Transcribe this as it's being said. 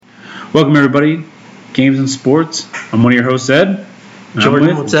Welcome, everybody. Games and Sports. I'm one of your hosts, Ed.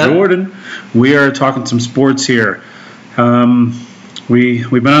 Jordan, what's up? Jordan. We are talking some sports here. We've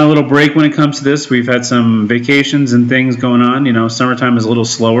been on a little break when it comes to this. We've had some vacations and things going on. You know, summertime is a little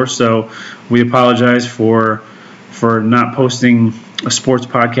slower, so we apologize for not posting a sports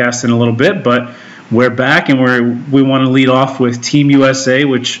podcast in a little bit. But we're back, and we want to lead off with Team USA,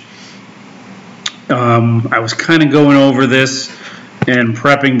 which I was kind of going over this and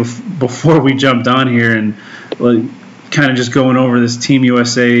prepping before we jumped on here, and kind of just going over this Team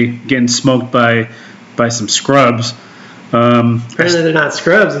USA getting smoked by some scrubs. Apparently they're not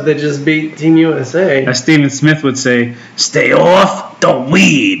scrubs. They just beat Team USA. As Stephen Smith would say, stay off the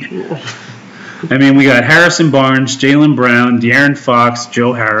weed. I mean, we got Harrison Barnes, Jaylen Brown, De'Aaron Fox,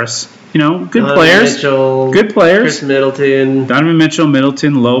 Joe Harris. You know, good Donovan players. Mitchell, good players. Chris Middleton. Donovan Mitchell,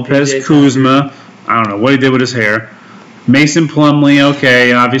 Middleton, Lopez, PJ Kuzma. I don't know what he did with his hair. Mason Plumlee,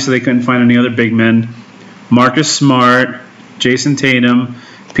 okay. Obviously, they couldn't find any other big men. Marcus Smart, Jason Tatum,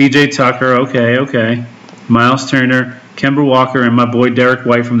 PJ Tucker, okay. Miles Turner, Kemba Walker, and my boy Derek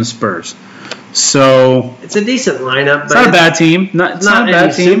White from the Spurs. So it's a decent lineup, but it's not a bad team. It's not a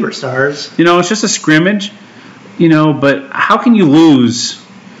bad team. Superstars. You know, it's just a scrimmage. You know, but how can you lose?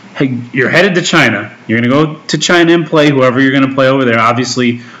 Hey, you're headed to China. You're going to go to China and play whoever you're going to play over there.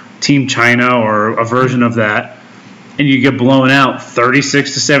 Obviously, Team China or a version of that. And you get blown out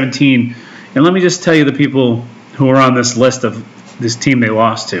 36-17. And let me just tell you the people who are on this list of this team they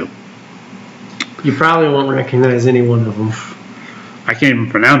lost to. You probably won't recognize any one of them. I can't even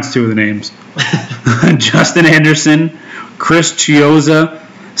pronounce two of the names. Justin Anderson, Chris Chiozza,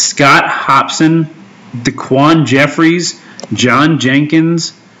 Scott Hobson, DeQuan Jeffries, John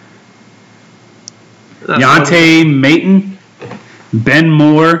Jenkins, Yante Mayton, Ben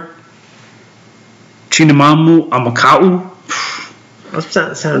Moore, Chinamamu Amakau.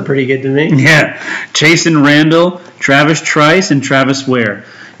 That sounded pretty good to me. Yeah. Chasen Randall, Travis Trice, and Travis Ware.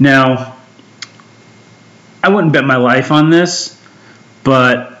 Now, I wouldn't bet my life on this,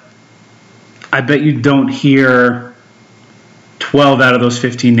 but I bet you don't hear 12 out of those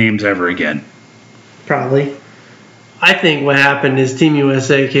 15 names ever again. Probably. I think what happened is Team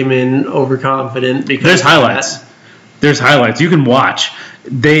USA came in overconfident because there's highlights. There's highlights you can watch.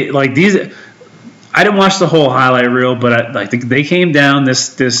 I didn't watch the whole highlight reel, but I think they came down this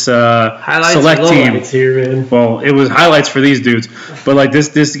select team. Here, man. Well, it was highlights for these dudes, but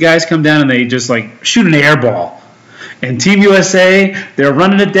this guys come down and they just shoot an air ball. And Team USA, they're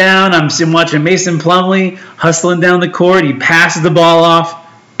running it down. I'm watching Mason Plumlee hustling down the court. He passes the ball off,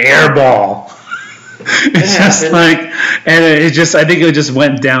 air ball. It's just I think it just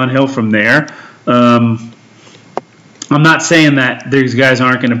went downhill from there. I'm not saying that these guys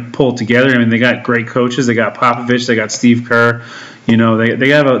aren't going to pull together. I mean, they got great coaches. They got Popovich. They got Steve Kerr. You know, they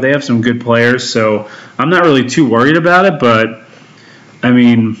have some good players. So I'm not really too worried about it. But I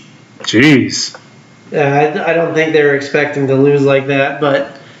mean, geez. Yeah, I don't think they were expecting to lose like that.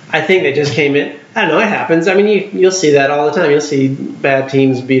 But I think they just came in. I don't know. It happens. I mean, you'll see that all the time. You'll see bad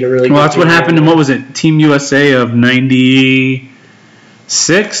teams beat a really good team. Well, that's what happened in, what was it, Team USA of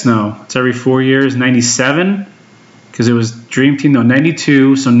 96? No, it's every 4 years. 97? Because it was Dream Team,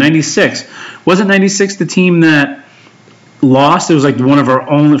 92, so 96. Wasn't 96 the team that lost? It was one of our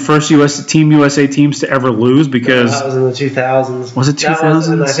only first Team USA teams to ever lose because... that was in the 2000s. Was it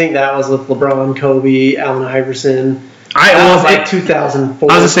 2000s? I think that was with LeBron, Kobe, Allen Iverson.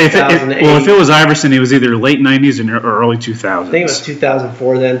 2004, I was going to say, if it was Iverson, it was either late 90s or early 2000s. I think it was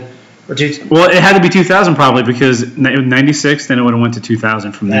 2004 then. Well, it had to be 2000 probably because it was 96, then it would have went to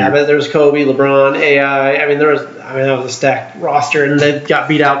 2000 from there. Yeah, but there was Kobe, LeBron, AI. I mean, that was a stacked roster, and they got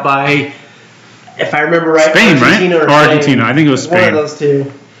beat out by, if I remember right, Spain, Argentina right? or Argentina. I think it was Spain. One of those two.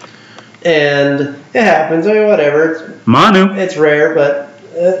 And it happens. I mean, whatever. Manu. It's rare, but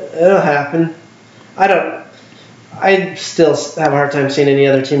it'll happen. I still have a hard time seeing any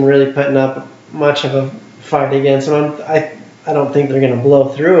other team really putting up much of a fight against them. I don't think they're going to blow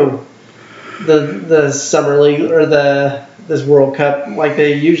through the summer league or this World Cup like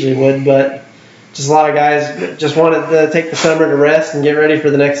they usually would, but just a lot of guys just wanted to take the summer to rest and get ready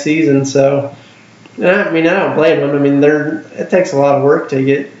for the next season. So, I mean, I don't blame them. I mean, it takes a lot of work to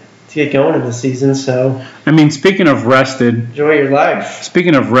get going in the season. So, I mean, speaking of rested, enjoy your life.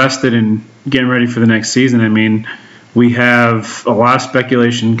 Speaking of rested and getting ready for the next season, I mean, we have a lot of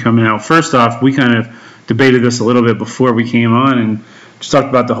speculation coming out. First off, we kind of debated this a little bit before we came on and just talked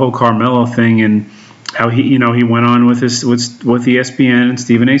about the whole Carmelo thing and how he went on with ESPN and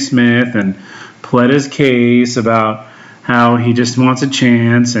Stephen A. Smith and pled his case about how he just wants a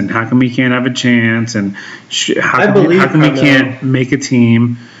chance and how come he can't have a chance and how come he can't make a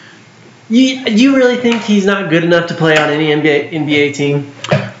team. You really think he's not good enough to play on any NBA team?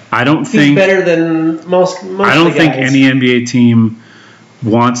 I don't think he's better than most. I don't think any NBA team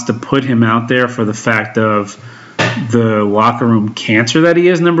wants to put him out there for the fact of the locker room cancer that he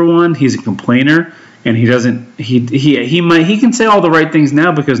is. Number one, he's a complainer, and he doesn't. He can say all the right things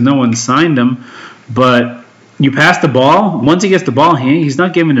now because no one signed him, but. You pass the ball. Once he gets the ball, he's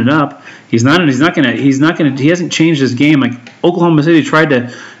not giving it up. He hasn't changed his game. Like Oklahoma City tried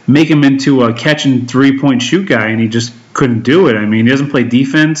to make him into a catch and 3-point shoot guy, and he just couldn't do it. I mean, he doesn't play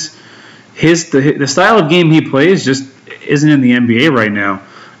defense. The style of game he plays just isn't in the NBA right now.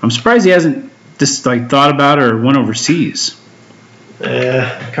 I'm surprised he hasn't just thought about it or went overseas.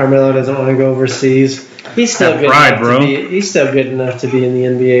 Carmelo doesn't want to go overseas. He's still good enough he's still good enough to be in the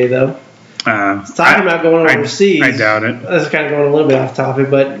NBA though. Talking about going overseas. I doubt it. This is kind of going a little bit off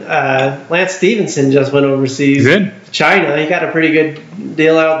topic, but Lance Stevenson just went overseas. Good. China. He got a pretty good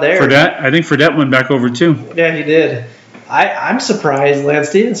deal out there. I think Fredette went back over too. Yeah, he did. I'm surprised Lance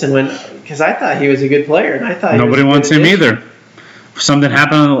Stevenson went because I thought he was a good player, and I thought nobody wants him either. Something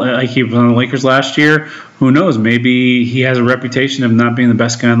happened, like he was on the Lakers last year. Who knows? Maybe he has a reputation of not being the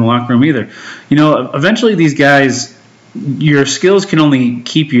best guy in the locker room either. Eventually these guys. Your skills can only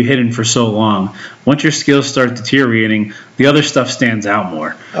keep you hidden for so long. Once your skills start deteriorating, the other stuff stands out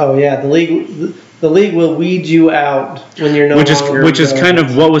more. Oh yeah, the league will weed you out when you're longer. Which is kind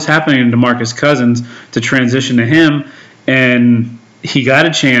of what was happening to Demarcus Cousins to transition to him, and he got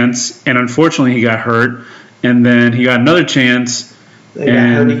a chance, and unfortunately he got hurt, and then he got another chance, got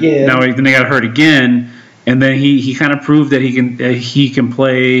hurt again. Then they got hurt again, and then he kind of proved that he can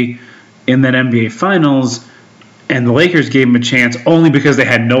play in that NBA Finals. And the Lakers gave him a chance only because they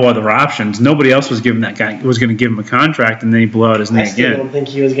had no other options. Nobody else was going to give him a contract, and then he blew out his knee again. I don't think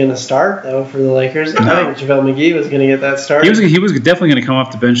he was going to start though for the Lakers. No. I think JaVale McGee was going to get that start. He was definitely going to come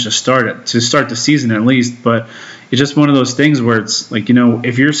off the bench to start the season at least. But it's just one of those things where it's like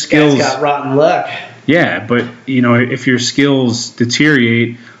if your skills got rotten luck. Yeah, but if your skills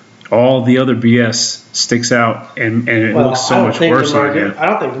deteriorate, all the other BS sticks out, and it looks so much worse on you. I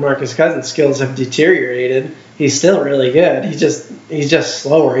don't think Demarcus Cousins' skills have deteriorated. He's still really good. He's just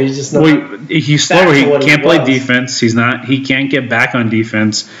slower. He's just not. He's slower. He can't play defense. He can't get back on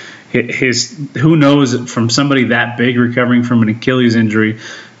defense. Who knows from somebody that big recovering from an Achilles injury,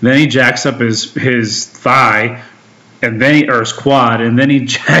 then he jacks up his thigh, or his quad, and then he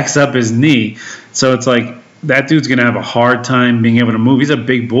jacks up his knee. So it's like that dude's gonna have a hard time being able to move. He's a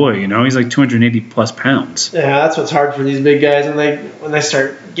big boy, He's like 280 plus pounds. Yeah, that's what's hard for these big guys when they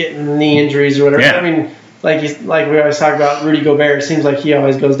start getting knee injuries or whatever. Yeah. I mean. Like we always talk about Rudy Gobert, it seems like he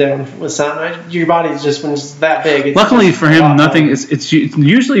always goes down with something. Your body's just when it's that big. Luckily for him, nothing. It's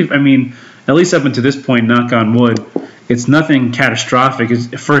usually, at least up until this point, knock on wood, it's nothing catastrophic.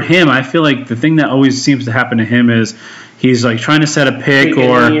 For him, I feel like the thing that always seems to happen to him is he's like trying to set a pick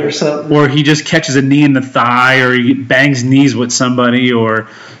or he just catches a knee in the thigh or he bangs knees with somebody or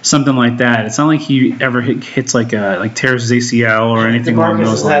something like that. It's not like he ever hits tears his ACL or anything along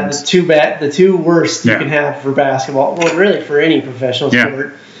those lines. Demarcus has had the two worst you can have for basketball. Well, really for any professional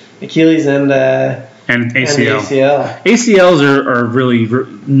sport. Achilles and ACL. ACLs are really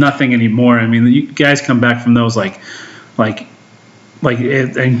nothing anymore. You guys come back from those and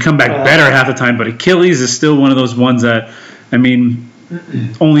come back better half the time. But Achilles is still one of those ones that,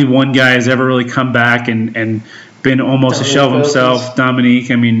 only one guy has ever really come back and been almost a shell of himself. Dominique.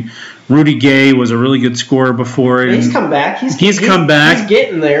 Rudy Gay was a really good scorer before. And he's come back. He's come back. He's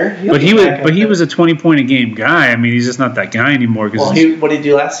getting there. He was a 20-point-a-game guy. He's just not that guy anymore. What did he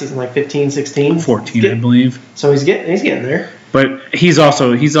do last season? Like 15, 16? 14, I believe. So he's getting there. But he's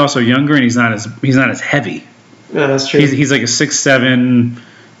also younger and he's not as heavy. Yeah, that's true. He's like a 6'7",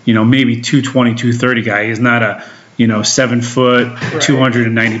 maybe 220, 230 guy. He's not a 7 foot,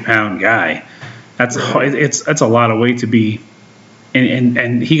 290-pound guy. That's a lot of weight to be,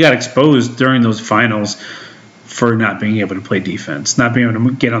 and he got exposed during those finals for not being able to play defense, not being able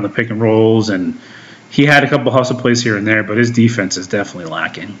to get on the pick and rolls, and he had a couple hustle plays here and there, but his defense is definitely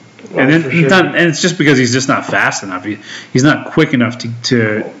lacking. And it's just because he's just not fast enough. He's not quick enough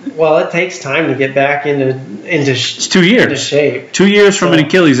to. Well, it takes time to get back into it's 2 years. Into shape. 2 years from an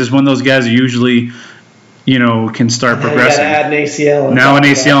Achilles is when those guys are usually, can start progressing. You got to add an ACL. Now an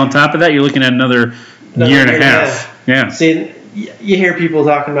ACL on top of that, you're looking at another year and a half. Yeah. See, you hear people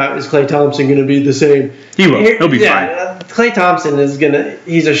talking about, is Klay Thompson going to be the same? He will. He'll be fine. Klay Thompson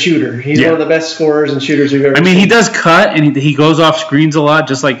he's a shooter. He's one of the best scorers and shooters we've ever seen. He does cut and he goes off screens a lot,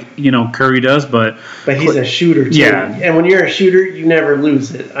 just like, Curry does, but he's a shooter too. Yeah. And when you're a shooter, you never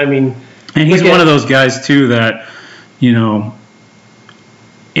lose it. And he's one of those guys too that,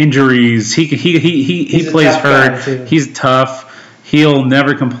 injuries. He plays hurt. He's tough. He'll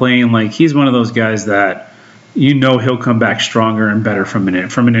never complain. Like, he's one of those guys that he'll come back stronger and better from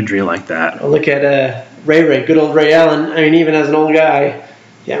an injury like that. Look at Ray, good old Ray Allen. I mean, even as an old guy,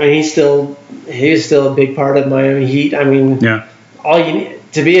 I mean, he's still a big part of Miami Heat. I mean, yeah. All you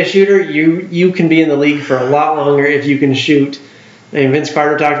need to be a shooter, you can be in the league for a lot longer if you can shoot. I mean, Vince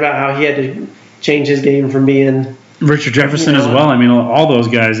Carter talked about how he had to change his game from being Richard Jefferson as well. I mean, all those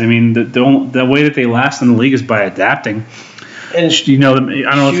guys. I mean, the way that they last in the league is by adapting. And I don't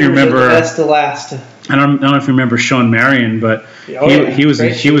know if you remember. Best to last. I don't know if you remember Sean Marion, but he was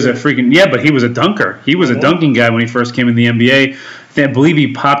a dunker. He was a dunking guy when he first came in the NBA. I believe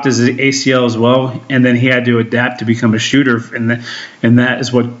he popped his ACL as well, and then he had to adapt to become a shooter, and that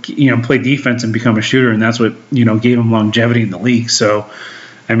is what play defense and become a shooter, and that's what gave him longevity in the league. So,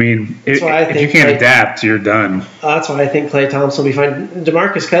 I mean, if you can't adapt, you're done. That's why I think Klay Thompson will be fine.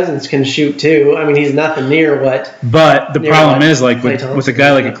 Demarcus Cousins can shoot too. I mean, he's nothing near what. But the problem is, like with a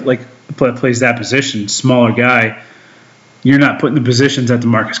guy like plays that position, smaller guy. You're not putting the positions that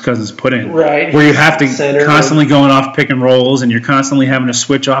Demarcus Cousins put in. Right. Where you have to constantly going off pick and rolls, and you're constantly having to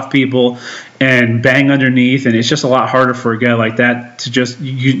switch off people and bang underneath, and it's just a lot harder for a guy like that to just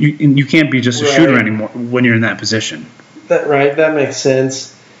you can't be just a shooter anymore when you're in that position. That makes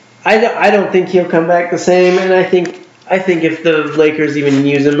sense. I don't think he'll come back the same, and I think if the Lakers even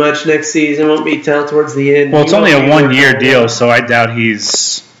use him much next season, it won't be till towards the end. Well, it's only a 1-year deal, so I doubt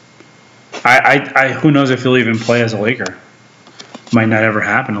he's. Who knows if he'll even play as a Laker. Might not ever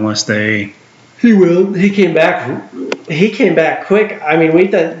happen unless they. He will. He came back quick. I mean, we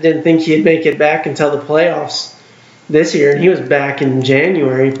didn't think he'd make it back until the playoffs this year, and he was back in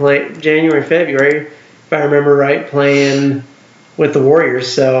February, if I remember right, playing with the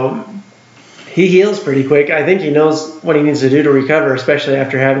Warriors. So he heals pretty quick. I think he knows what he needs to do to recover, especially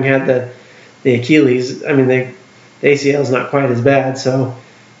after having had the Achilles. I mean, the ACL is not quite as bad, so.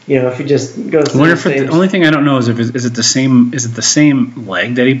 If he just goes. The only thing I don't know is is it the same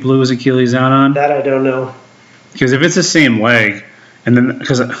leg that he blew his Achilles out on? That I don't know. Because if it's the same leg, and then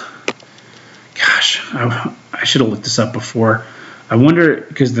gosh, I should have looked this up before. I wonder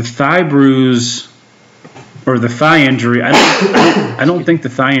because the thigh bruise or the thigh injury. I don't think the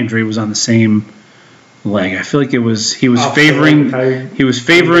thigh injury was on the same leg. I feel like he was favoring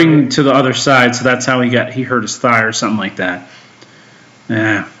to the other side, so that's how he hurt his thigh or something like that.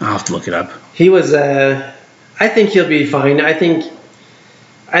 I'll have to look it up. He was. I think he'll be fine. I think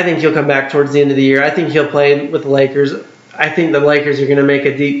he'll come back towards the end of the year. I think he'll play with the Lakers. I think the Lakers are going to make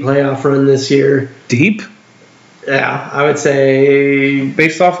a deep playoff run this year. Deep? Yeah, I would say.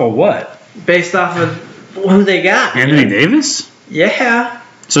 Based off of what? Based off of who they got. Anthony Davis? Yeah.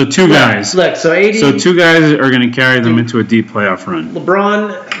 So two guys. Look, so AD. So two guys are going to carry them into a deep playoff run.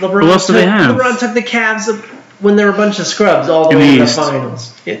 LeBron. Who else do they have? LeBron took the Cavs when there were a bunch of scrubs all the way to the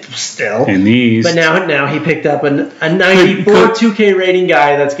finals. Still. In the East. But now he picked up a 94 2K rating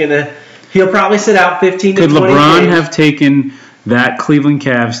guy that's going to – he'll probably sit out 15 to 20 Could LeBron games. have taken that Cleveland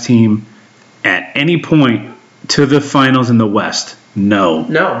Cavs team at any point to the finals in the West? No.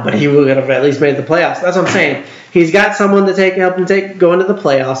 No, but he would have at least made the playoffs. That's what I'm saying. He's got someone to help him go into the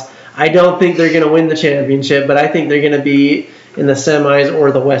playoffs. I don't think they're going to win the championship, but I think they're going to be in the semis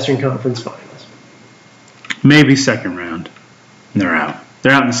or the Western Conference Finals. Maybe second round. They're out.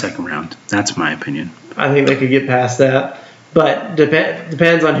 They're out in the second round. That's my opinion. I think they could get past that. But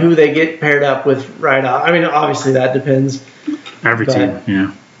depends on who they get paired up with right off. I mean, obviously that depends. Every team,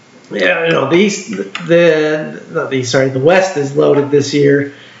 yeah. Yeah, the West is loaded this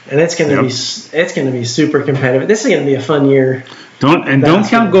year, and it's going to be super competitive. This is going to be a fun year. Don't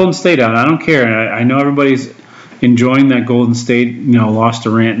count Golden State out. I don't care. I know everybody's enjoying that Golden State, lost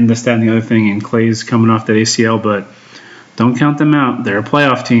Durant and this, that, and the other thing, and Clay's coming off that ACL, but don't count them out. They're a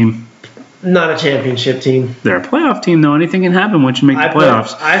playoff team. Not a championship team. They're a playoff team, though. Anything can happen once you make the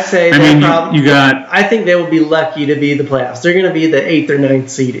playoffs. I think they will be lucky to be the playoffs. They're going to be the 8th or 9th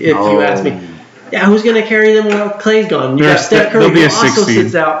seed, if you ask me. Yeah, who's going to carry them while Clay's gone? You got Steph Curry, who also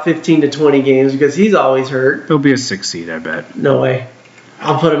sits out 15 to 20 games because he's always hurt. They'll be a 6th seed, I bet. No way.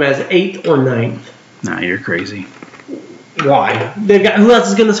 I'll put them as 8th or 9th. Nah, you're crazy. Why? Who else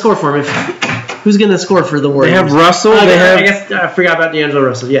is going to score for them? Who's going to score for the Warriors? They have Russell. I guess I forgot about D'Angelo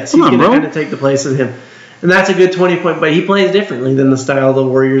Russell. Yes, he's going to kind of take the place of him. And that's a good 20-point, but he plays differently than the style the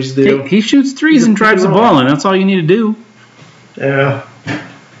Warriors do. He shoots threes and drives the ball, and that's all you need to do. Yeah.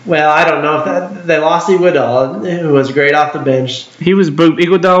 Well, I don't know if they lost Iguodala, who was great off the bench.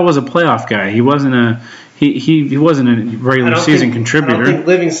 Iguodala was a playoff guy. He wasn't a regular season contributor. I don't think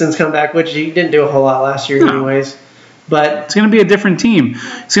Livingston's come back, which he didn't do a whole lot last year, anyways. But it's going to be a different team.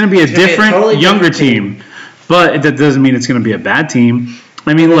 It's going to be a different, totally younger different team. But that doesn't mean it's going to be a bad team.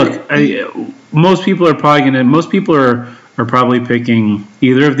 I mean, look, most people are probably picking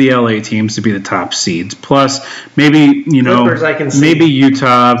either of the LA teams to be the top seeds. Plus, maybe maybe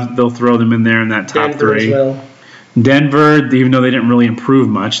Utah. They'll throw them in there in that top Denver 3. As well. Denver, even though they didn't really improve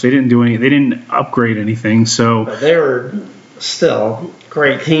much, they didn't upgrade anything. So but they were still a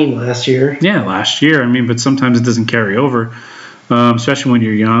great team last year. Yeah, last year. I mean, but sometimes it doesn't carry over, especially when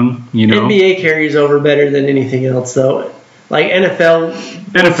you're young. NBA carries over better than anything else, though. Like NFL is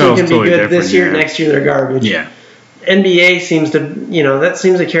can be totally good this year. yeah. Next year they're garbage. Yeah. NBA seems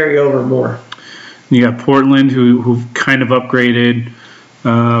to carry over more. You got Portland, who kind of upgraded.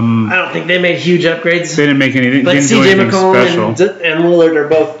 I don't think they made huge upgrades. They didn't make anything. But CJ McCollum and Lillard are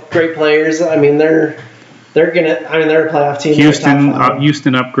both great players. I mean, they're a playoff team.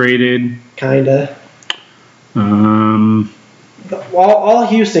 Houston upgraded. Kinda. All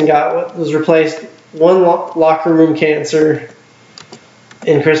Houston got was replaced one locker room cancer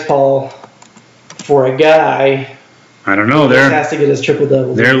in Chris Paul for a guy. I don't know. He has to get his triple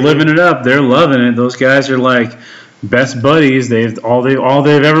double. They're living it up. They're loving it. Those guys are like best buddies. They've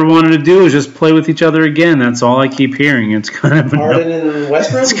ever wanted to do is just play with each other again. That's all I keep hearing. It's kind of Harden and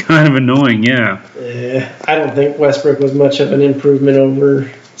Westbrook. It's kind of annoying. Yeah. I don't think Westbrook was much of an improvement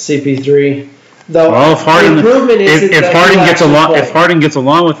over CP3. Though, well, if Harden gets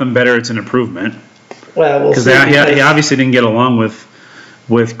along with them better, it's an improvement. Well, we'll see. Because he obviously didn't get along with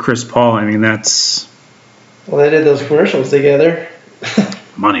Chris Paul. I mean, that's. Well, they did those commercials together.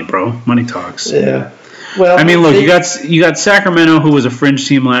 Money, bro. Money talks. Yeah. Well, I mean, look, you got Sacramento, who was a fringe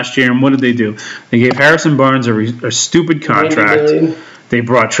team last year, and what did they do? They gave Harrison Barnes a stupid contract. They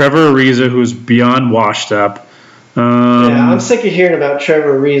brought Trevor Ariza, who's beyond washed up. I'm sick of hearing about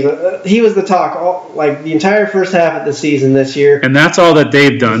Trevor Ariza. He was the talk the entire first half of the season this year. And that's all that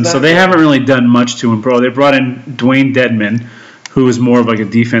they've done. So they haven't really done much to improve. They brought in Dwayne Dedman, who is more of like a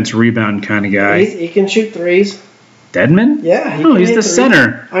defense rebound kind of guy. He can shoot threes. Dedman? Yeah. He's the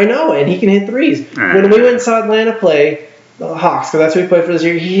center. I know, and he can hit threes. When we went and saw Atlanta play, the Hawks, because that's what we played for this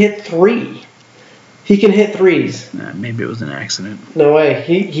year, he hit 3. He can hit threes. Maybe it was an accident. No way.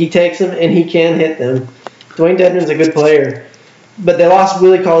 He takes them, and he can hit them. Dwayne Dedman's a good player. But they lost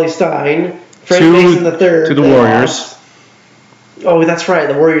Willie Cauley-Stein, Frank Mason III. To the Warriors. Oh, that's right.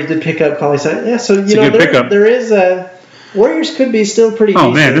 The Warriors did pick up Cauley-Stein. Yeah, so, there is a... Warriors could be still pretty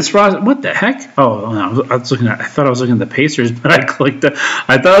decent. Oh, man, this roster... What the heck? Oh, no, I thought I was looking at the Pacers, but I clicked...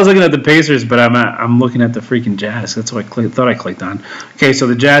 I thought I was looking at the Pacers, but I'm looking at the freaking Jazz. That's what I thought I clicked on. Okay, so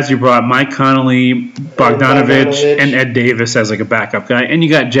the Jazz, you brought Mike Conley, Bogdanovich, and Ed Davis as like a backup guy, and you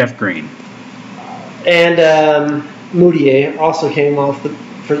got Jeff Green. And Moutier also came off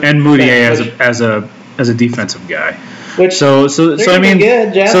and Moutier as a defensive guy. So I mean,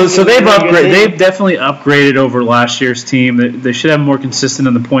 they've definitely upgraded over last year's team. They should have more consistent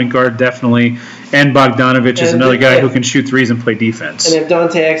in the point guard, definitely. And Bogdanovich is another guy who can shoot threes and play defense. And if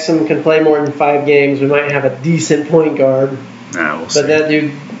Dante Exum can play more than 5 games, we might have a decent point guard. We'll see. But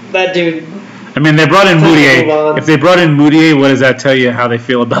that dude. I mean, they brought in Moutier. If they brought in Moutier, what does that tell you how they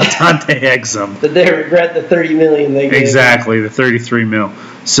feel about Dante Exum? That they regret the $30 million they gave. Exactly, the $33 million.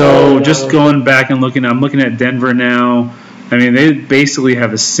 So just going back and I'm looking at Denver now. I mean, they basically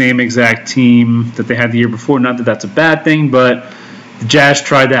have the same exact team that they had the year before. Not that that's a bad thing, but the Jazz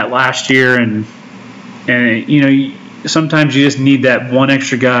tried that last year, and sometimes you just need that one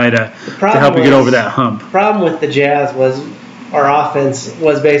extra guy to help you get over that hump. The problem with the Jazz was our offense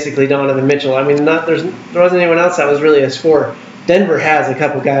was basically Donovan Mitchell. I mean, there wasn't anyone else that was really a scorer. Denver has a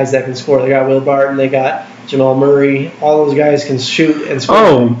couple guys that can score. They got Will Barton, they got Jamal Murray. All those guys can shoot and score.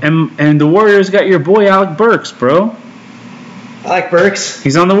 Oh, and the Warriors got your boy Alec Burks, bro. I like Burks.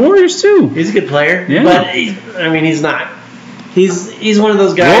 He's on the Warriors too. He's a good player. Yeah. But he's not. He's one of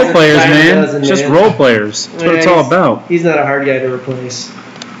those guys. Role players, man. Just role players. That's what it's all about. He's not a hard guy to replace.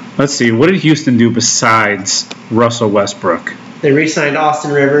 Let's see. What did Houston do besides Russell Westbrook? They re-signed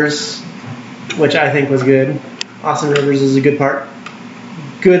Austin Rivers, which I think was good. Austin Rivers is a good part.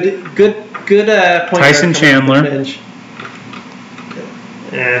 Good point. Tyson Chandler.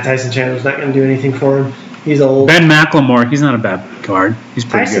 Tyson Chandler's not going to do anything for him. He's old. Ben McLemore, he's not a bad guard. He's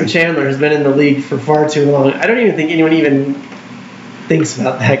pretty Tyson good. Chandler has been in the league for far too long. I don't even think anyone even thinks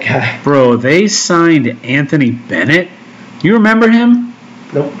about that guy. Bro, they signed Anthony Bennett. You remember him?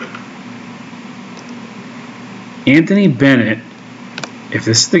 Nope. Anthony Bennett, if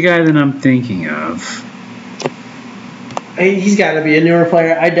this is the guy that I'm thinking of. He's got to be a newer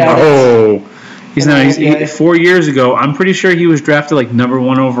player. I doubt it. Oh, he's not. 4 years ago, I'm pretty sure he was drafted like number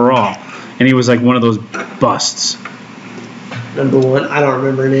 1 overall. And he was like one of those busts. Number 1. I don't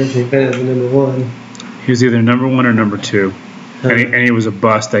remember Anthony Bennett as number 1. He was either number 1 or number 2. And he was a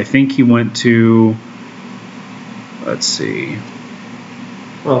bust. I think he went to, let's see.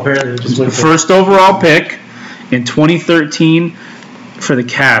 Well, apparently he just went first overall pick in 2013 for the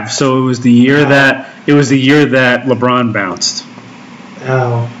Cavs. So it was the year that LeBron bounced.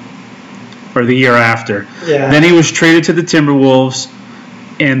 Oh. Or the year after. Yeah. Then he was traded to the Timberwolves,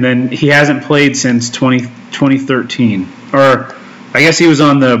 and then he hasn't played since 2013. Or I guess he was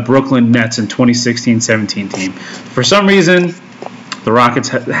on the Brooklyn Nets in 2016-17 team. For some reason, the Rockets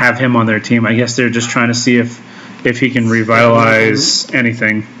have him on their team. I guess they're just trying to see if he can revitalize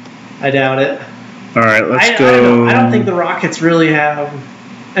anything. I doubt it. All right, let's go. I don't think the Rockets really have.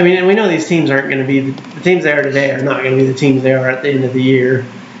 I mean, and we know these teams aren't going to be the teams they are today are not going to be the teams they are at the end of the year.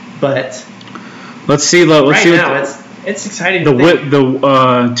 But let's see. Let's see. Now, it's exciting. The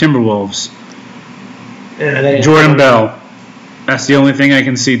Timberwolves. Yeah, Jordan Bell. That's the only thing I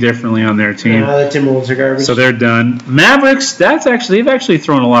can see differently on their team. The Timberwolves are garbage. So they're done. Mavericks. They've actually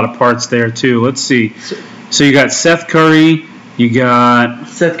thrown a lot of parts there too. Let's see. So you got Seth Curry. You got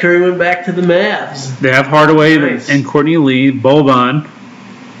Seth Curry went back to the Mavs. They have Hardaway Nice. and Courtney Lee, Boban,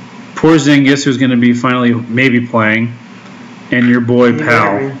 Porzingis, who's going to be finally maybe playing, and your boy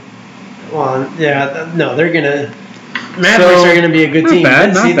Powell. Well, yeah, no, they're gonna. Mavericks are going to be a good team.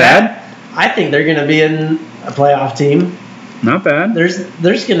 Not bad. I think they're going to be in a playoff team. Not bad.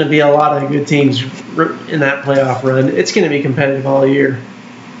 There's going to be a lot of good teams in that playoff run. It's going to be competitive all year.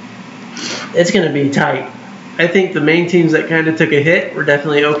 It's going to be tight. I think the main teams that kind of took a hit were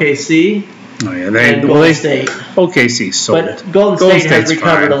definitely OKC and Golden State. OKC sold. But Golden State has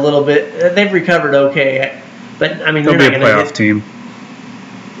recovered a little bit. They've recovered okay. But, I mean, they'll be a playoff team.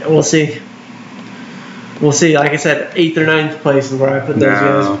 We'll see. We'll see. Like I said, 8th or 9th place is where I put those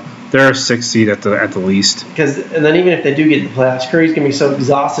guys. They're a 6th seed at the least. And then even if they do get to the playoffs, Curry's going to be so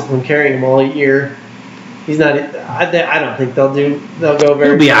exhausted from carrying them all year. He's not. I don't think they'll go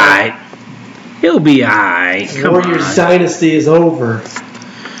very. He'll be all right. He'll be all right. Warriors dynasty is over.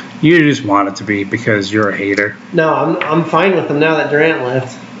 You just want it to be because you're a hater. No, I'm fine with them now that Durant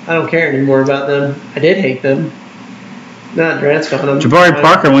left. I don't care anymore about them. I did hate them. Now that Durant's gone, Jabari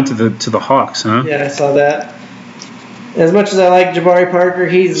Parker went to the Hawks, huh? Yeah, I saw that. As much as I like Jabari Parker,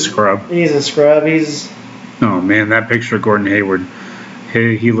 he's a scrub. Oh man, that picture of Gordon Hayward.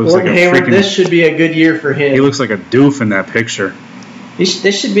 He looks Gordon like a Hayward, freaking. This should be a good year for him. He looks like a doof in that picture.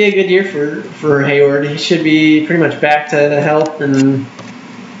 This should be a good year for Hayward. He should be pretty much back to health, and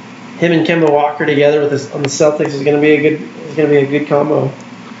him and Kemba Walker together on the Celtics is going to be a good combo.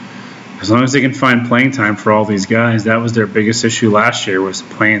 As long as they can find playing time for all these guys, that was their biggest issue last year was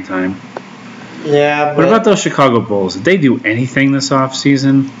playing time. Yeah, but what about those Chicago Bulls? Did they do anything this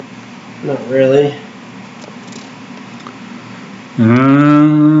offseason? Not really.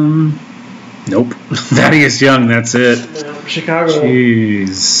 Nope. Thaddeus Young, that's it. No, Chicago.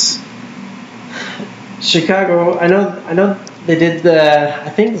 Jeez. Chicago, I know they did I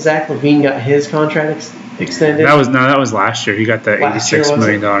think Zach LaVine got his contract extended. That was last year. He got that $86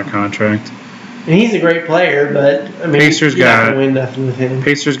 million contract. And he's a great player, but I mean, Pacers you're not going to win nothing with him.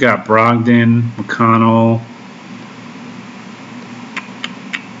 Pacers got Brogdon, McConnell,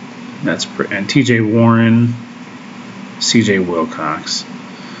 and T.J. Warren, C.J. Wilcox.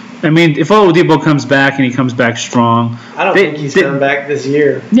 I mean, if Oladipo comes back and he comes back strong, I don't think he's coming back this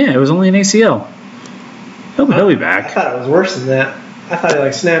year. Yeah, it was only an ACL. He'll be back. I thought it was worse than that. I thought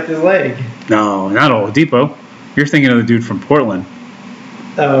he snapped his leg. No, not Oladipo. You're thinking of the dude from Portland.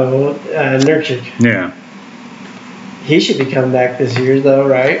 Oh, Nurkic. Yeah. He should be coming back this year, though,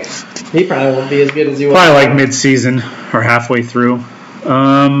 right? He probably won't be as good as he was. Probably like mid-season or halfway through.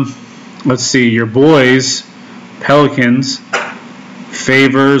 Let's see. Your boys, Pelicans,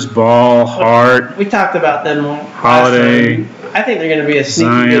 Favors, Ball, Hart. We talked about them. Holiday. I think they're going to be a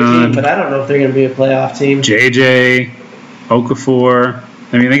sneaky good team, but I don't know if they're going to be a playoff team. JJ, Okafor.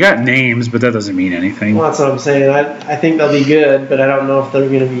 I mean, they got names, but that doesn't mean anything. Well, that's what I'm saying. I think they'll be good, but I don't know if they're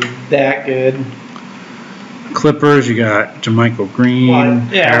going to be that good. Clippers, you got JaMychal Green,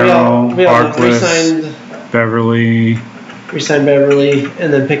 Harrell, Harkless, Beverly. Re-signed Beverly,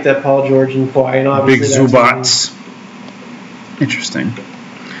 and then picked up Paul George and Kawhi, and obviously Big Zubats. Interesting.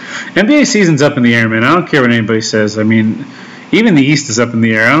 NBA season's up in the air, man. I don't care what anybody says. I mean, even the East is up in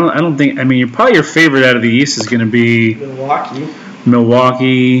the air. I don't think. I mean, probably your favorite out of the East is going to be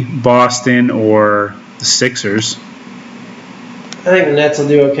Milwaukee, Boston, or the Sixers. I think the Nets will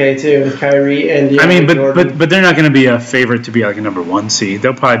do okay too with Kyrie and DeAndre Jordan. but they're not going to be a favorite to be like a number 1 seed.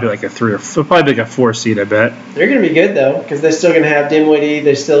 They'll probably be like a 3 or they'll probably be like a 4 seed. I bet they're going to be good though because they're still going to have Dinwiddie.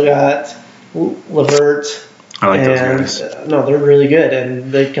 They still got LeVert. I like those guys. No, they're really good,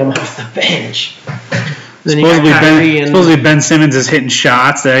 and they come off the bench. Then Supposedly Ben Simmons is hitting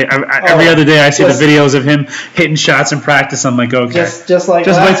shots. Every other day I see the videos of him hitting shots in practice. I'm like, okay, just wait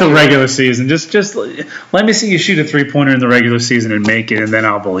till regular season. Just let me see you shoot a 3-pointer in the regular season and make it, and then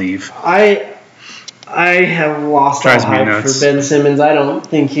I'll believe. I have lost all hype for Ben Simmons. I don't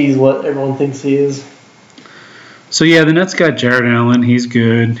think he's what everyone thinks he is. So yeah, the Nets got Jared Allen. He's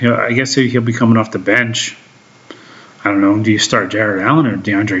good. I guess he'll be coming off the bench. I don't know. Do you start Jared Allen or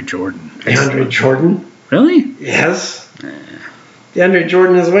DeAndre Jordan? DeAndre Jordan. Really? Yes. DeAndre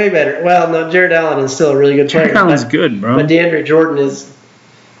Jordan is way better. Well, no, Jared Allen is still a really good player. Jared Allen's good, bro. But DeAndre Jordan he's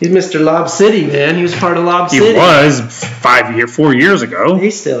Mr. Lob City, man. He was part of Lob City. He was 4 years ago.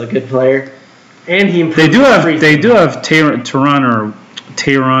 He's still a good player. And he improved. They do have Turan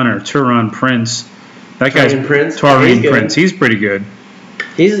Prince. That guy's Taurean Prince. He's pretty good.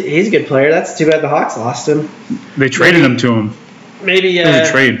 He's a good player. That's too bad the Hawks lost him. They traded him to him. Maybe it was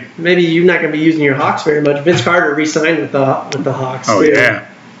a trade. Maybe you're not going to be using your Hawks very much. Vince Carter re-signed with the Hawks. Oh yeah,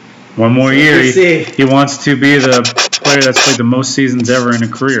 one more year. He wants to be the player that's played the most seasons ever in a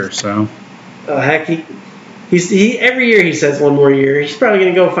career. So. Heck, he every year he says one more year. He's probably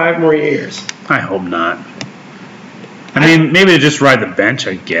going to go 5 more years. I hope not. I mean, maybe to just ride the bench.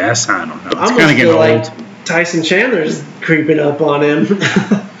 I guess I don't know. It's kind of getting old. Tyson Chandler's creeping up on him.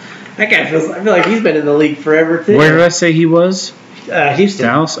 That guy I feel like he's been in the league forever too. Where did I say he was? Houston.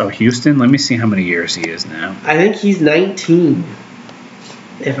 Dallas? Oh, Houston. Let me see how many years he is now. I think he's 19.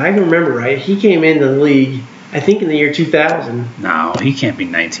 If I can remember right, he came into the league, I think, in the year 2000. No, he can't be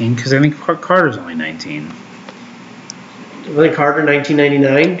 19 because I think Carter's only 19. Wasn't Carter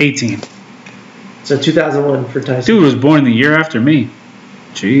 1999? 18. So 2001 for Tyson. Dude was born the year after me.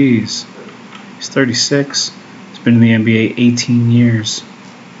 Jeez. He's 36. He's been in the NBA 18 years.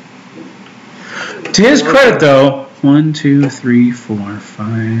 To his credit, though, 1, 2, 3, 4,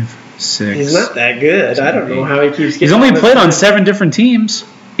 5, 6. He's not that good. I don't know how he keeps getting. He's only played on 7 different teams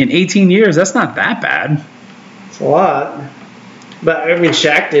in 18 years. That's not that bad. It's a lot. But, I mean,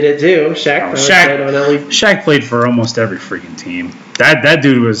 Shaq did it, too. Shaq played for almost every freaking team. That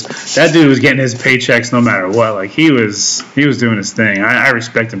dude was getting his paychecks no matter what. Like, he was doing his thing. I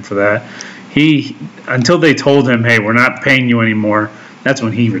respect him for that. Until they told him, hey, we're not paying you anymore, that's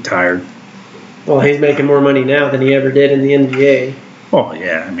when he retired. Well, he's making more money now than he ever did in the NBA. Oh,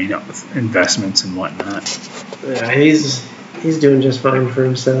 yeah. I mean, investments and whatnot. Yeah, he's doing just fine for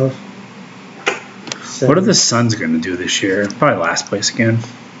himself. So. What are the Suns going to do this year? Probably last place again.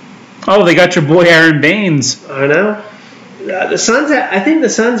 Oh, they got your boy Aaron Baines. I know. The Suns. I think the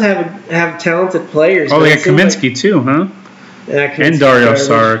Suns have talented players. Oh, they got Kaminsky too, huh? Yeah, and Dario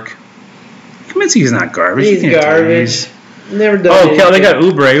Saric. Kaminsky's not garbage. He's garbage. Never done. Oh, okay, they got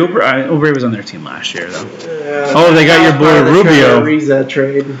Oubre. Oubre was on their team last year, though. They got your boy Rubio.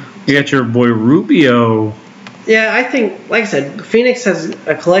 Trade. You got your boy Rubio. Yeah, I think, like I said, Phoenix has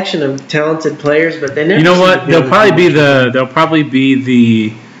a collection of talented players, but they never. You know what? They'll probably be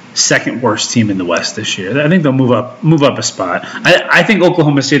the second worst team in the West this year. I think they'll move up a spot. I think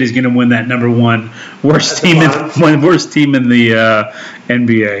Oklahoma City is going to win that number one worst team in the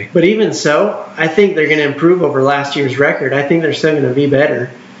NBA. But even so, I think they're going to improve over last year's record. I think they're still going to be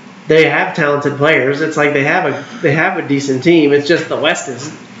better. They have talented players. It's like they have a decent team. It's just the West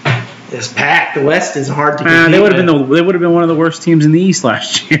is packed. The West is hard to compete. They would have been one of the worst teams in the East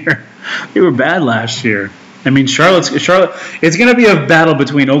last year. They were bad last year. I mean, Charlotte. It's going to be a battle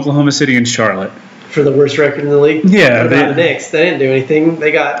between Oklahoma City and Charlotte for the worst record in the league. Yeah, the Knicks. They didn't do anything.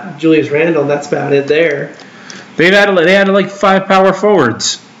 They got Julius Randle. That's about it there. They added like 5 power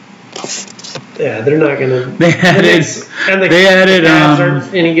forwards. Yeah, they're not going to. They added Cavs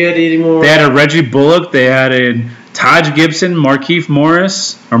aren't any good anymore. They added Reggie Bullock. They added Taj Gibson, Markieff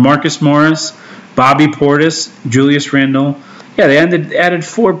Morris or Marcus Morris, Bobby Portis, Julius Randle. Yeah, they added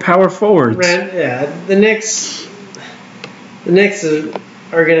 4 power forwards. The Knicks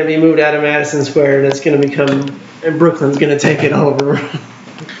are going to be moved out of Madison Square, and it's going to and Brooklyn's going to take it over.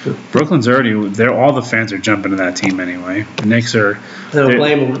 Brooklyn's there. All the fans are jumping to that team anyway. The Knicks are. I don't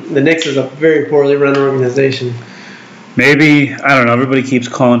blame them. The Knicks is a very poorly run organization. Maybe, I don't know. Everybody keeps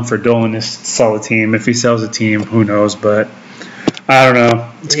calling for Dolan to sell a team. If he sells a team, who knows? But I don't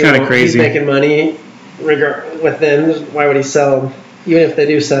know. It's kind of crazy. He's making money. With them, why would he sell them? Even if they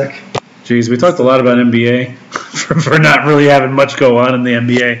do suck. Jeez, we talked a lot about NBA for not really having much go on in the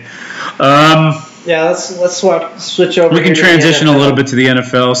NBA. Let's switch over. We can transition a little bit to the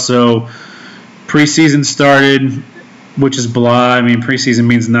NFL. So preseason started. which is blah. I mean, preseason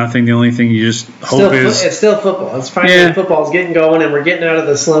means nothing. The only thing you just hope is it's still football. It's finally football's getting going, and we're getting out of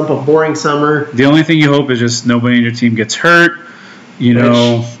the slump of boring summer. The only thing you hope is just nobody in your team gets hurt.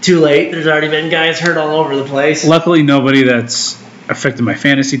 Too late. There's already been guys hurt all over the place. Luckily, nobody that's affected my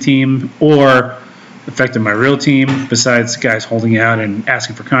fantasy team or affected my real team, besides guys holding out and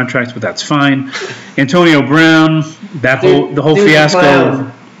asking for contracts, but that's fine. Antonio Brown, the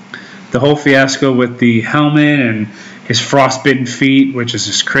whole fiasco with the helmet and his frostbitten feet, which is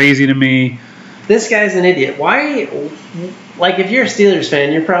just crazy to me. This guy's an idiot. Why? Like, if you're a Steelers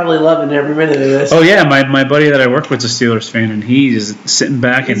fan, you're probably loving every minute of this. Oh, yeah. My buddy that I work with is a Steelers fan, and he's sitting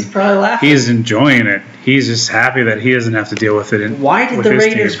back he's probably laughing. He's enjoying it. He's just happy that he doesn't have to deal with it. Why did the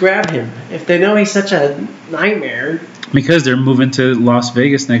Raiders grab him if they know he's such a nightmare? Because they're moving to Las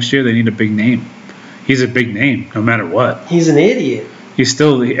Vegas next year. They need a big name. He's a big name, no matter what. He's an idiot. He's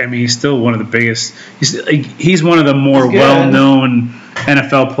still one of the biggest. He's one of the more well-known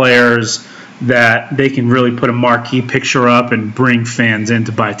NFL players that they can really put a marquee picture up and bring fans in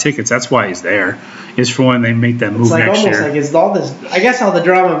to buy tickets. That's why he's there. Is for when they make that move next year. It's all this. I guess all the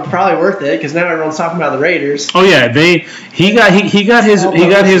drama probably worth it because now everyone's talking about the Raiders. Oh yeah, he got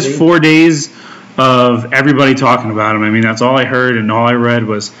his 4 days of everybody talking about him. I mean, that's all I heard and all I read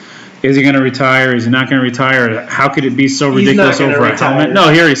was, is he going to retire? Is he not going to retire? How could it be so ridiculous over a helmet? No,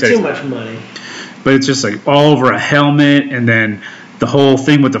 here he says too much money. But it's just like all over a helmet, and then the whole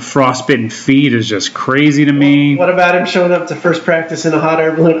thing with the frostbitten feet is just crazy to me. What about him showing up to first practice in a hot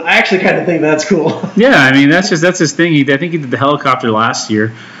air balloon? I actually kind of think that's cool. Yeah, I mean that's his thing. I think he did the helicopter last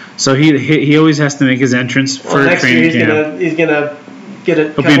year, so he always has to make his entrance for training camp. He's gonna get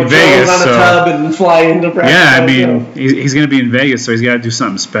a couple in Vegas, on a tub and fly into practice. Yeah, I mean he's gonna be in Vegas, so he's got to do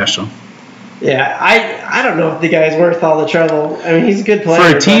something special. Yeah, I don't know if the guy's worth all the trouble. I mean, he's a good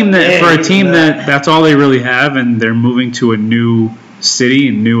player. For a team that's all they really have, and they're moving to a new city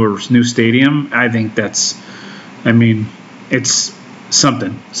and new stadium, I think it's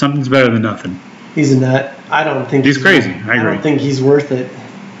something. Something's better than nothing. He's a nut. I don't think he's crazy. I agree. I don't think he's worth it.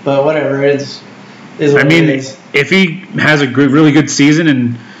 But whatever, is what it is. If he has a really good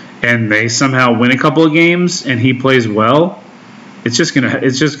season and they somehow win a couple of games and he plays well, it's just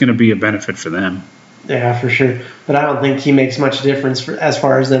gonna be a benefit for them. Yeah, for sure. But I don't think he makes much difference as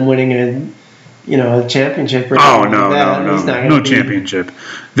far as them winning a championship. Or no championship.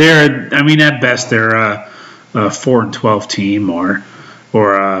 At best they're a 4-12 team or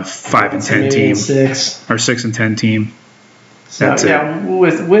a 5-10 team, 6 or 6-10 team. So that's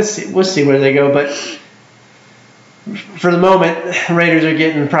it. We'll see where they go, but for the moment, Raiders are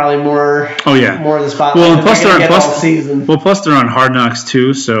getting probably more. Oh yeah, more of the spotlight. Well, all season. Well, plus they're on Hard Knocks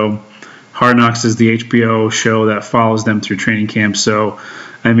too. So Hard Knocks is the HBO show that follows them through training camp. So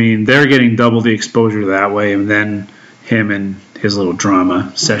they're getting double the exposure that way, and then him and his little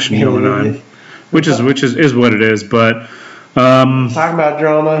drama session going on, which is what it is. But talking about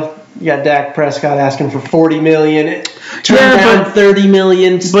drama, you got Dak Prescott asking for $40 million, down $30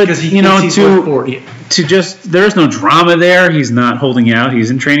 million because he thinks he's worth $40. There's no drama there. He's not holding out.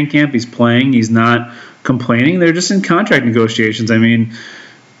 He's in training camp. He's playing. He's not complaining. They're just in contract negotiations.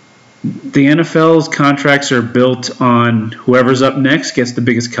 The NFL's contracts are built on whoever's up next gets the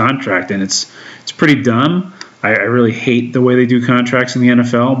biggest contract, and it's pretty dumb. I really hate the way they do contracts in the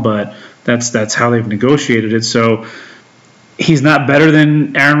NFL, but that's how they've negotiated it. So he's not better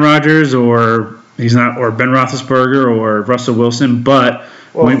than Aaron Rodgers or Ben Roethlisberger or Russell Wilson, but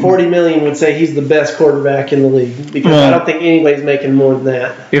 $40 million would say he's the best quarterback in the league because I don't think anybody's making more than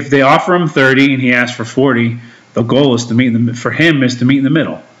that. If they offer him 30 and he asks for 40, the goal is to meet in the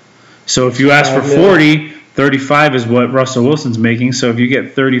middle. So if you ask for 40, 35 is what Russell Wilson's making. So if you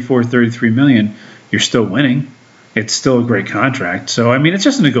get 34, 33 million, you're still winning. It's still a great contract. So it's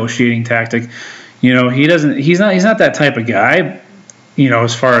just a negotiating tactic. He's not that type of guy.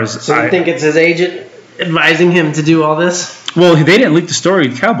 As far as so you think it's his agent advising him to do all this? Well, they didn't leak the story.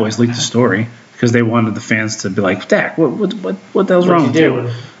 The Cowboys leaked the story because they wanted the fans to be like, Dak, what the hell's wrong with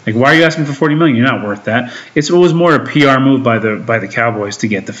you? Like, why are you asking for $40 million? You're not worth that. It was more a PR move by the Cowboys to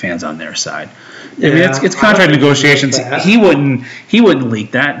get the fans on their side. It's contract negotiations. He wouldn't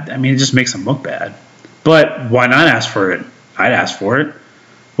leak that. It just makes him look bad. But why not ask for it? I'd ask for it.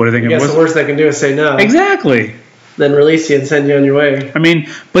 What are they going to do? The worst they can do is say no. Exactly. Then release you and send you on your way.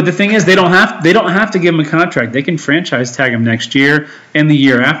 But the thing is, they don't have to give him a contract. They can franchise tag him next year and the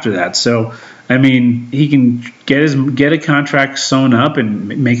year after that. So, he can get a contract sewn up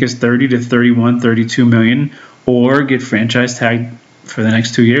and make his 30 to 31, 32 million, or get franchise tagged for the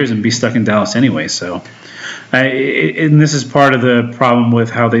next 2 years and be stuck in Dallas anyway. So, and this is part of the problem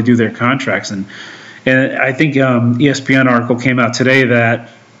with how they do their contracts. And And I think ESPN article came out today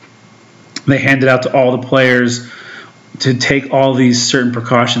that they handed out to all the players to take all these certain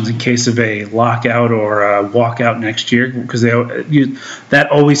precautions in case of a lockout or a walkout next year, because that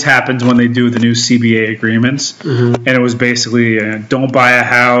always happens when they do the new CBA agreements. Mm-hmm. And it was basically don't buy a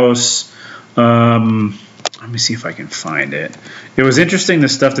house. Let me see if I can find it. It was interesting, the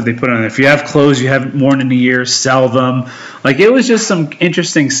stuff that they put on it. If you have clothes you haven't worn in a year, sell them. Like, it was just some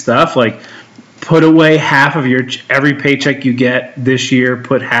interesting stuff. Like, put away half of every paycheck you get this year,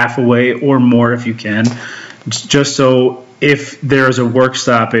 put half away or more if you can. Just so if there is a work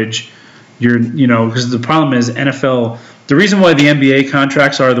stoppage, because the problem is NFL, the reason why the NBA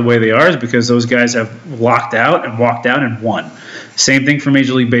contracts are the way they are is because those guys have locked out and walked out and won. Same thing for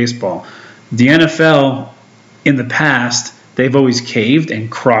Major League Baseball. The NFL, in the past, they've always caved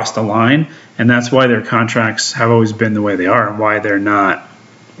and crossed the line, and that's why their contracts have always been the way they are, and why their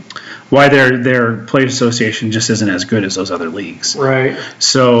players association just isn't as good as those other leagues. Right.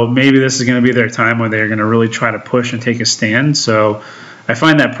 So maybe this is going to be their time where they're going to really try to push and take a stand. So I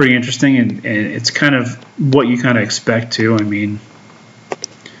find that pretty interesting, and it's kind of what you kind of expect too. I mean,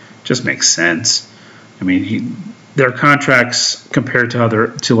 just makes sense. I mean, their contracts compared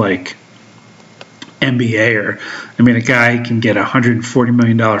to like NBA, a guy can get a $140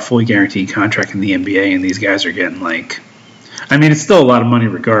 million fully guaranteed contract in the NBA, and these guys are getting it's still a lot of money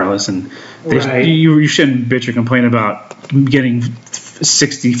regardless, and you shouldn't bitch or complain about getting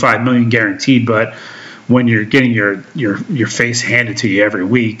 $65 million guaranteed, but when you're getting your face handed to you every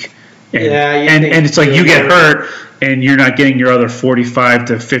week, and it's like you get hurt and you're not getting your other $45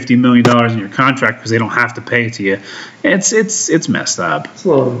 to $50 million in your contract because they don't have to pay it to you, it's messed up.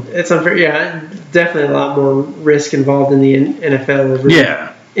 It's unfair. Yeah, definitely a lot more risk involved in the NFL over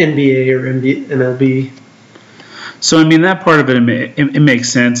NBA or MLB. So that part of it makes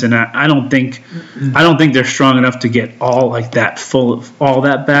sense, and I don't think they're strong enough to get all full of all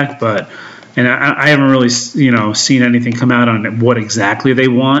that back. But I haven't really seen anything come out on what exactly they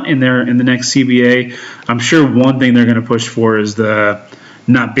want in the next CBA. I'm sure one thing they're going to push for is the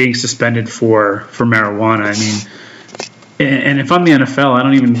not being suspended for marijuana. And if I'm the NFL,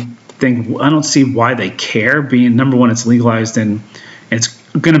 I don't see why they care. Being number one, it's legalized, and it's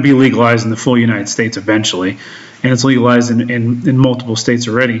going to be legalized in the full United States eventually. And it's legalized in multiple states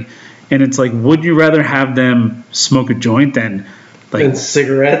already. And it's like, would you rather have them smoke a joint than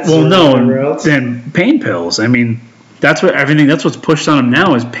cigarettes? Well, no, than pain pills. That's what's pushed on them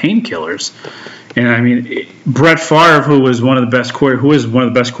now is painkillers. And Brett Favre, who was one of the best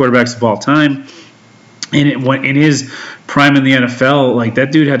quarterbacks of all time, and in his prime in the NFL,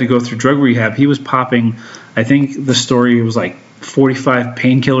 that dude had to go through drug rehab. He was popping, I think the story was 45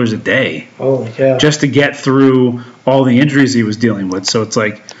 painkillers a day. Holy cow. Just to get through all the injuries he was dealing with. So it's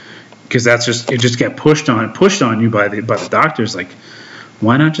because it just get pushed on you by the doctors.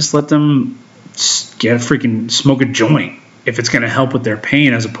 Why not just let them smoke a joint if it's going to help with their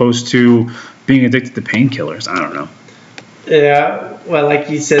pain as opposed to being addicted to painkillers? I don't know. Yeah, well, like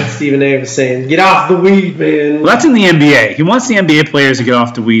you said, Stephen A. was saying, get off the weed, man. Well, that's in the NBA. He wants the NBA players to get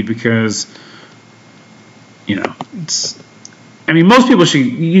off the weed because, it's. Most people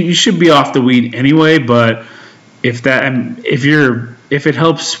should be off the weed anyway, but if it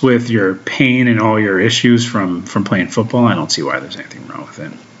helps with your pain and all your issues from playing football, I don't see why there's anything wrong with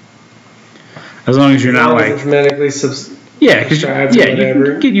it. As long as you're not it's medically prescribed or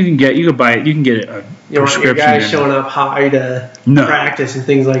whatever. You can buy it. You can get a prescription. You want your guy showing up high to practice and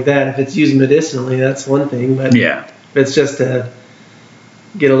things like that. If it's used medicinally, that's one thing. But if it's just to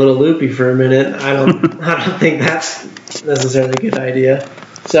get a little loopy for a minute, I don't think that's necessarily a good idea.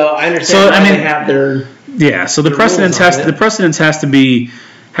 So I understand they have their So the precedence has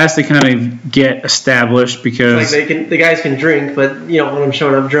to kind of get established because the guys can drink, but you don't want them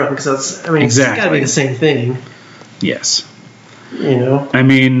showing up drunk. So it's it's got to be the same thing. Yes.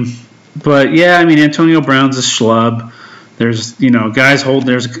 But Antonio Brown's a schlub. There's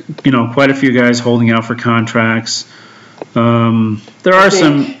quite a few guys holding out for contracts. There are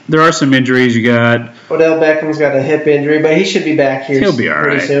some injuries. You got Odell Beckham's got a hip injury, but he should be back here. He'll be all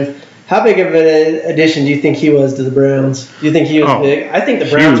right. Soon. How big of an addition do you think he was to the Browns? Do you think he was big? I think the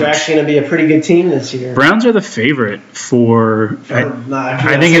Browns are actually going to be a pretty good team this year. Browns are the favorite for. Not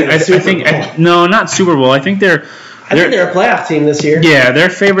Super Bowl. I think they're a playoff team this year. Yeah, they're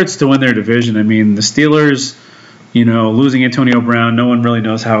favorites to win their division. The Steelers. Losing Antonio Brown, no one really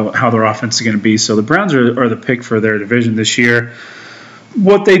knows how their offense is going to be. So the Browns are the pick for their division this year.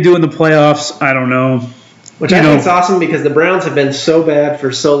 What they do in the playoffs, I don't know. Which I think is awesome because the Browns have been so bad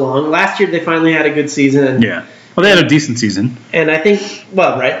for so long. Last year they finally had a good season, and Well, they had a decent season. And I think,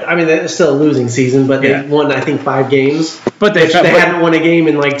 right. I mean, it's still a losing season, but they won, I think, 5 games. But they hadn't won a game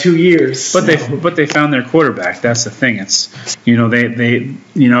in like 2 years. But they found their quarterback. That's the thing. It's they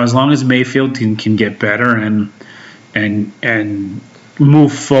as long as Mayfield can get better and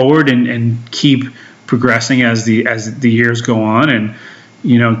move forward and keep progressing as the years go on and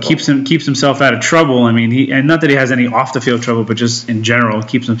keeps himself out of trouble. I mean, and not that he has any off the field trouble, but just in general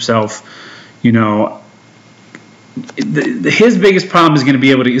keeps himself. His biggest problem is going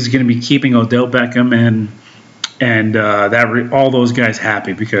to be keeping Odell Beckham and all those guys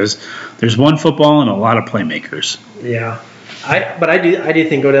happy because there's one football and a lot of playmakers. Yeah, I do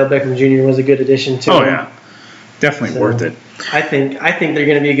think Odell Beckham Jr. was a good addition too. Oh yeah, definitely worth it. I think they're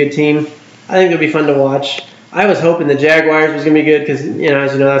going to be a good team. I think it'll be fun to watch. I was hoping the Jaguars was going to be good because as you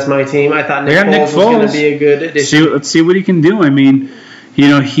know that's my team. I thought Nick Foles was going to be a good addition. Let's see what he can do. I mean,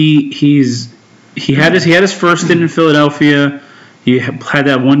 he had his first stint in Philadelphia. He had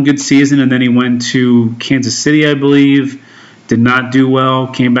that one good season, and then he went to Kansas City, I believe. Did not do well.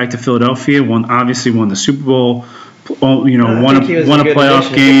 Came back to Philadelphia. Won the Super Bowl. Won a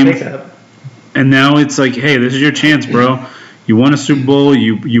playoff game. And now it's like, hey, this is your chance, bro. You won a Super Bowl.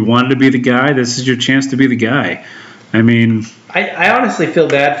 You wanted to be the guy. This is your chance to be the guy. I mean, I honestly feel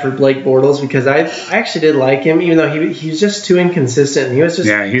bad for Blake Bortles because I actually did like him, even though he was just too inconsistent. He was just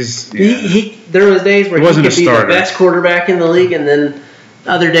there was days where he could be the best quarterback in the league, and then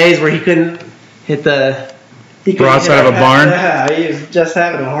other days where he couldn't hit the broadside of a barn. Yeah, he was just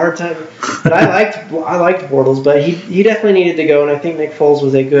having a hard time. But I liked Bortles, but he definitely needed to go, and I think Nick Foles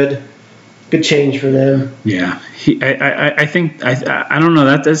was a good change for them. Yeah, I think I don't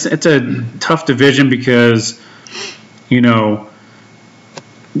know it's a tough division because. It's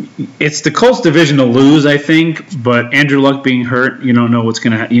the Colts division to lose, I think. But Andrew Luck being hurt, you don't know what's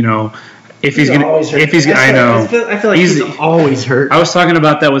gonna. If he's gonna. I know. I feel like he's always hurt. I was talking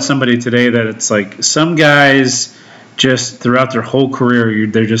about that with somebody today. That it's like some guys just throughout their whole career,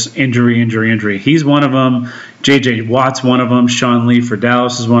 they're just injury. He's one of them. J.J. Watt's one of them. Sean Lee for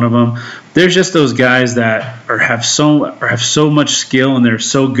Dallas is one of them. There's just those guys that have so much skill and they're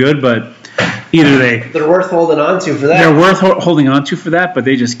so good, but. Either they're worth holding on to for that. They're worth holding on to for that, but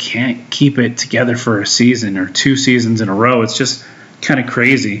they just can't keep it together for a season or 2 seasons in a row. It's just kind of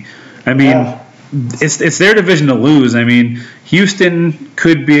crazy. I mean, it's their division to lose. I mean, Houston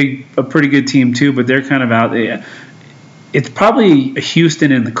could be a pretty good team too, but they're kind of out there. It's probably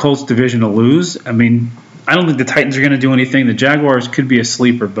Houston and the Colts division to lose. I mean, I don't think the Titans are going to do anything. The Jaguars could be a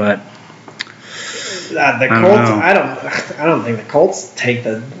sleeper, but the Colts. I don't think the Colts take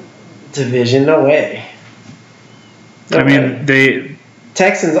the division, no way.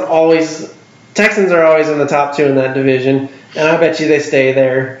 Texans are always in the top 2 in that division, and I bet you they stay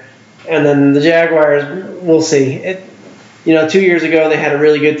there. And then the Jaguars, we'll see. 2 years ago they had a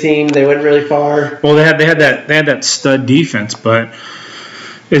really good team. They went really far. Well, they had that stud defense, but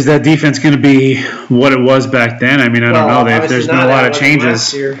is that defense going to be what it was back then? I mean, I don't know. There's been a lot of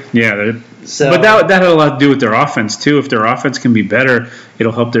changes. Yeah, but that had a lot to do with their offense too. If their offense can be better,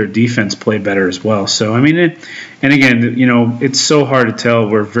 it'll help their defense play better as well. So I mean, it's so hard to tell.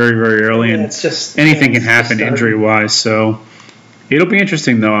 We're very, very early, and anything can happen injury wise. So it'll be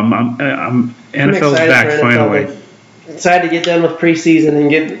interesting though. I'm NFL's back finally. Excited to get done with preseason and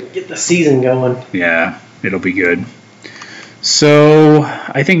get the season going. Yeah, it'll be good. So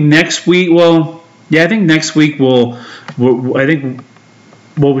I think next week. I think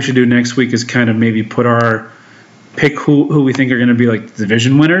what we should do next week is kind of maybe pick who we think are going to be like the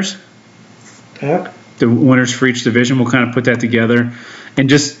division winners. Yeah. The winners for each division. We'll kind of put that together and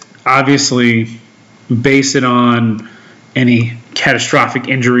just obviously base it on any catastrophic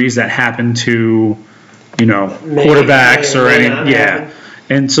injuries that happen to, quarterbacks or any. Yeah.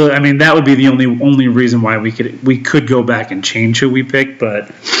 And so, I mean, that would be the only reason why we could go back and change who we pick. But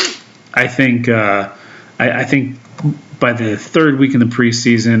I think I think by the 3rd week in the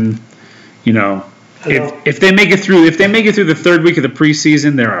preseason, if they make it through the 3rd week of the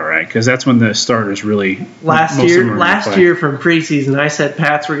preseason, they're all right because that's when the starters really. Last year from preseason, I said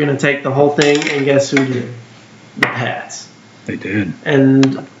Pats were going to take the whole thing, and guess who did? The Pats. They did.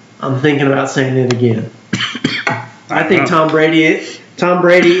 And I'm thinking about saying it again. I think Tom Brady is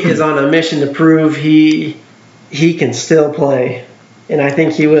on a mission to prove he can still play, and I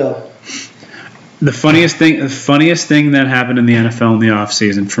think he will. The funniest thing that happened in the NFL in the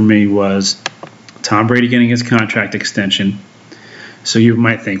offseason for me was Tom Brady getting his contract extension. So you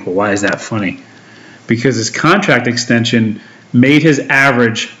might think, well, why is that funny? Because his contract extension made his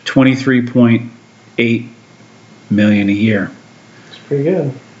average $23.8 million a year. It's pretty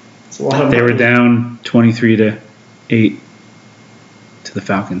good. It's a lot of money. They were down 23-8 to the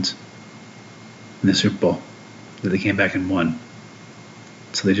Falcons in the Super Bowl. That they came back and won.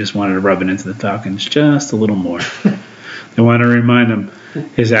 So they just wanted to rub it into the Falcons just a little more. They want to remind them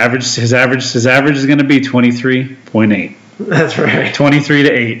his average is going to be 23.8. That's right.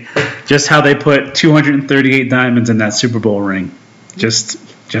 23-8. Just how they put 238 diamonds in that Super Bowl ring. Just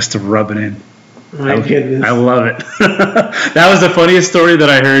to rub it in. My goodness. I love it. That was the funniest story that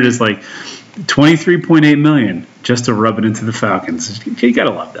I heard is like $23.8 million just to rub it into the Falcons. You got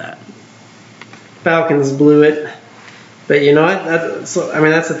to love that. Falcons blew it. But you know what? That's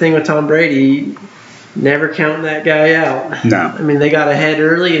the thing with Tom Brady. Never count that guy out. No. I mean, they got ahead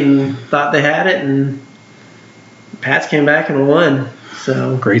early and thought they had it, and Pats came back and won.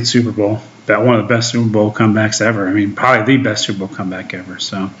 So great Super Bowl. That one of the best Super Bowl comebacks ever. I mean, probably the best Super Bowl comeback ever.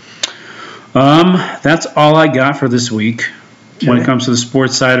 So, that's all I got for this week. Okay. When it comes to the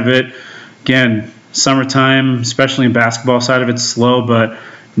sports side of it, again, summertime, especially in basketball side of it's slow, but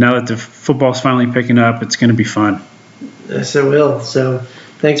now that the football's finally picking up, it's going to be fun. Yes, it will. So,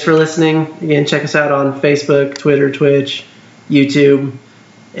 thanks for listening. Again, check us out on Facebook, Twitter, Twitch, YouTube,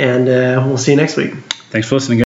 and we'll see you next week. Thanks for listening, guys.